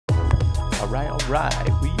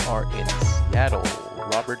Alright, we are in Seattle.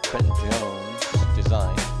 Robert Trent Jones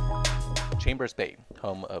design, Chambers Bay,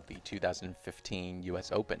 home of the 2015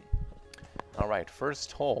 US Open. Alright,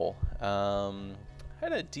 first hole.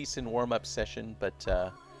 Had a decent warm-up session, but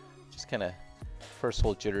just kind of first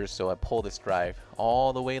hole jitters, so I pull this drive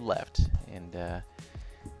all the way left, and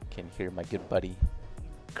can hear my good buddy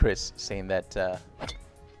Chris saying that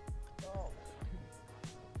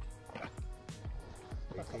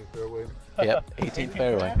 18 fairway. Yep, 18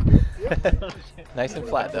 fairway. Nice and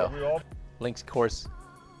flat though. Links course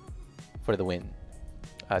for the win.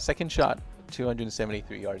 Second shot,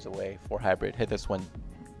 273 yards away for hybrid. Hit this one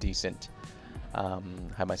decent.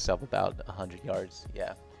 Had myself about 100 yards.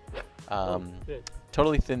 Yeah.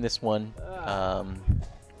 Totally thin this one.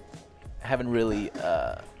 Haven't really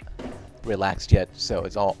relaxed yet, so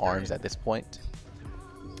it's all arms at this point.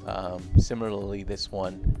 Similarly, this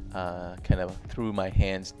one kind of threw my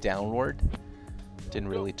hands downward, didn't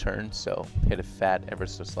really turn, so hit a fat ever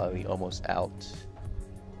so slightly, almost out.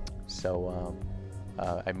 So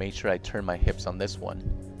I made sure I turned my hips on this one,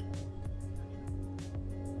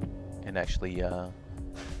 and actually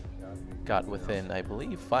got within, I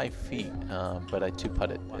believe, 5 feet, but I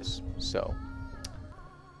two-putted this. So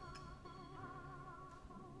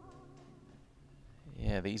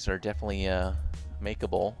yeah, these are definitely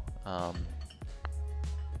makeable.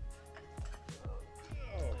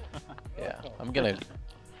 Yeah, I'm gonna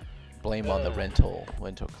blame on the rental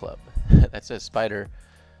club. That's a Spider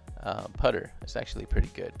putter. It's actually pretty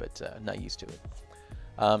good, but not used to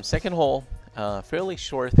it. Second hole, fairly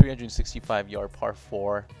short, 365-yard par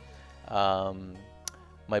 4.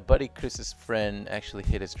 My buddy Chris's friend actually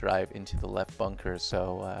hit his drive into the left bunker,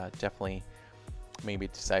 so definitely maybe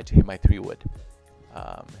decide to hit my 3-wood.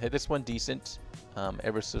 Hit this one decent,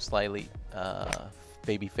 ever so slightly,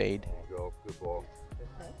 baby fade. Good ball.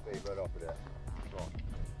 Fade right off of that.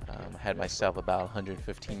 Had myself about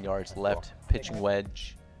 115 yards left, pitching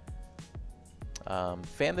wedge.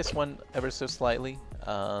 Fanned this one ever so slightly.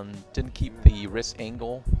 Didn't keep the wrist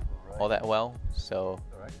angle all that well, so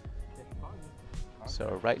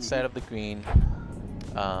right side of the green.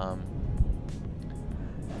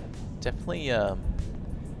 Definitely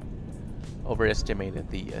overestimated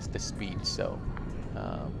the speed, so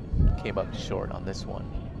came up short on this one,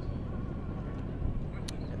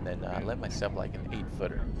 and then let myself like an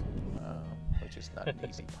 8-footer, which is not an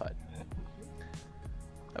easy putt.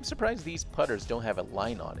 I'm surprised these putters don't have a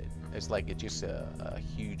line on it. It's like it's just a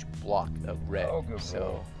huge block of red.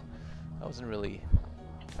 So I wasn't really,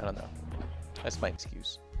 I don't know. That's my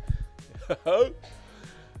excuse.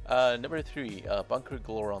 Number 3, bunker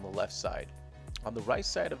galore on the left side. On the right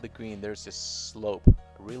side of the green, there's this slope,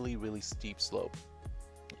 really steep slope,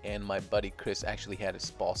 and my buddy Chris actually had his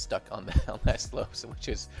ball stuck on that slope, so, which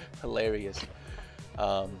is hilarious.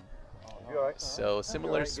 So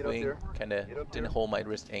similar swing, kind of didn't hold my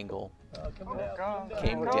wrist angle,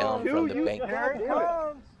 came down from the bank.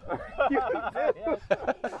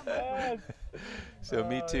 So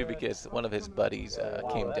me too, because one of his buddies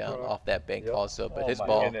came down off that bank also, but his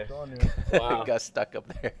ball got stuck up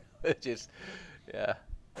there, which is, yeah,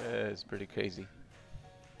 it's pretty crazy.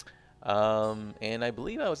 And I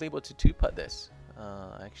believe I was able to two-putt this.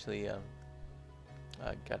 Actually, I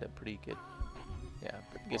got a pretty good,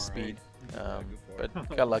 pretty good speed, but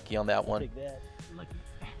got lucky on that one.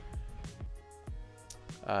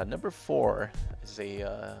 Number 4 is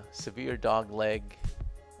a severe dog leg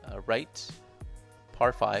right,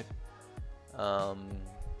 par 5.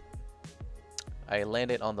 I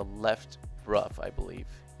landed on the left rough, I believe.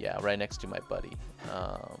 Yeah, right next to my buddy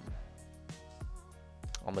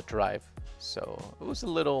on the drive. So it was a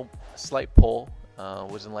little slight pull.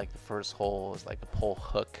 Wasn't like the first hole. It was like a pull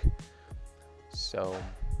hook. So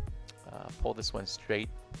pulled this one straight.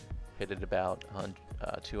 Hit it about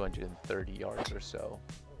 230 yards or so.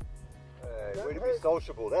 Hey, way to be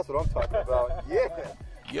sociable. That's what I'm talking about. Yeah.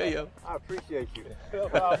 Yeah. I appreciate you.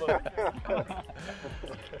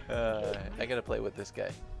 I gotta play with this guy.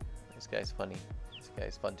 This guy's funny. This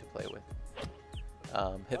guy's fun to play with.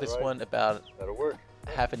 Hit this one about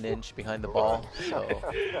half an inch behind the ball. So,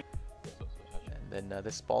 and then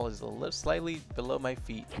this ball is a little slightly below my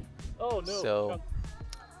feet. Oh no! So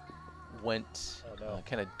went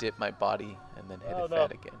kind of dipped my body and then hit it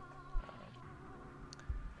fat again.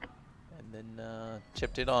 And then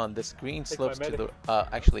chipped it on. This green slopes to the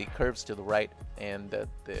actually curves to the right, and the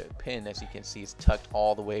pin, as you can see, is tucked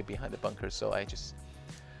all the way behind the bunker. So I just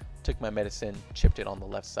took my medicine, chipped it on the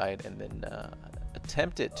left side, and then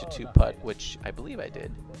attempted to two-putt, which I believe I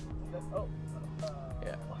did.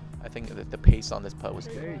 Yeah, I think that the pace on this putt was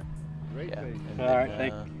good. Yeah. And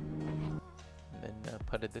then,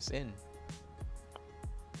 putted this in.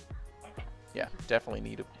 Yeah, definitely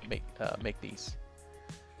need to make these,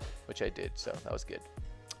 which I did, so that was good.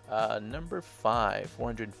 Number 5,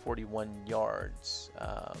 441 yards.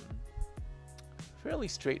 Fairly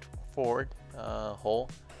straightforward hole,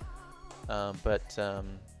 but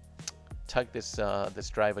tug this this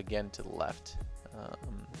drive again to the left.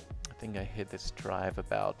 I think I hit this drive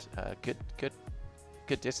about good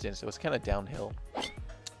distance. It was kind of downhill,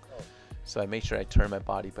 so I made sure I turned my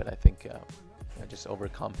body, but I think I just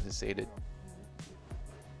overcompensated.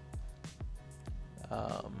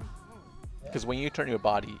 Because when you turn your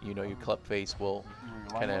body, you know, your club face will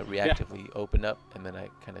kind of reactively open up, and then I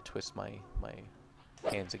kind of twist my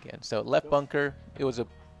hands again. So left bunker, it was a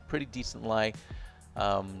pretty decent lie.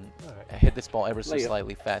 I hit this ball ever so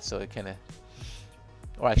slightly fast, so it kind of,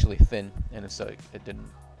 or actually thin, and so it didn't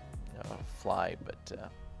fly. But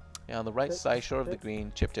yeah, on the right side, short of the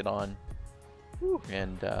green, chipped it on,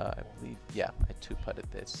 and I believe, yeah, I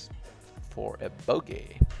two-putted this for a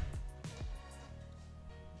bogey.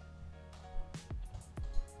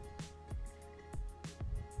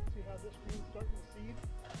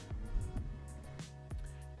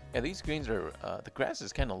 Yeah, these greens are, the grass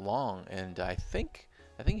is kind of long, and I think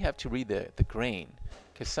you have to read the grain,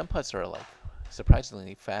 because some putts are like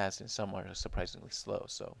surprisingly fast and some are surprisingly slow.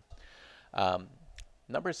 So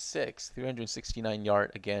number 6, 369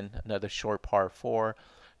 yard, again, another short par 4.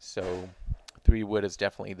 So 3 wood is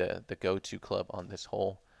definitely the go-to club on this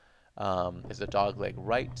hole. It's a dog leg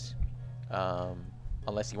right,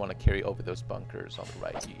 unless you want to carry over those bunkers on the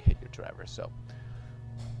right, you hit your driver. So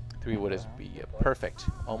 3 wood is be perfect.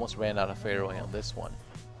 Almost ran out of fairway on this one.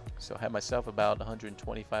 So I had myself about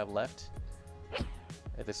 125 left.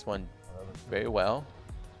 At this one very well.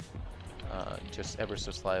 Just ever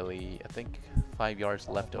so slightly, I think 5 yards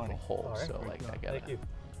left of a hole. So like I got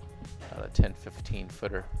about a 10-15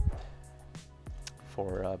 footer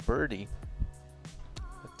for birdie.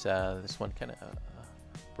 But this one kind of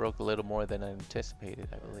broke a little more than I anticipated,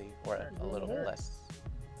 I believe, or a little less.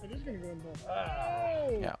 It is going to go in the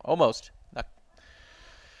hole. Yeah, almost. Not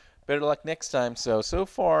better luck next time. So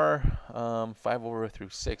far, 5 over through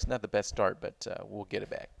 6. Not the best start, but we'll get it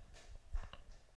back.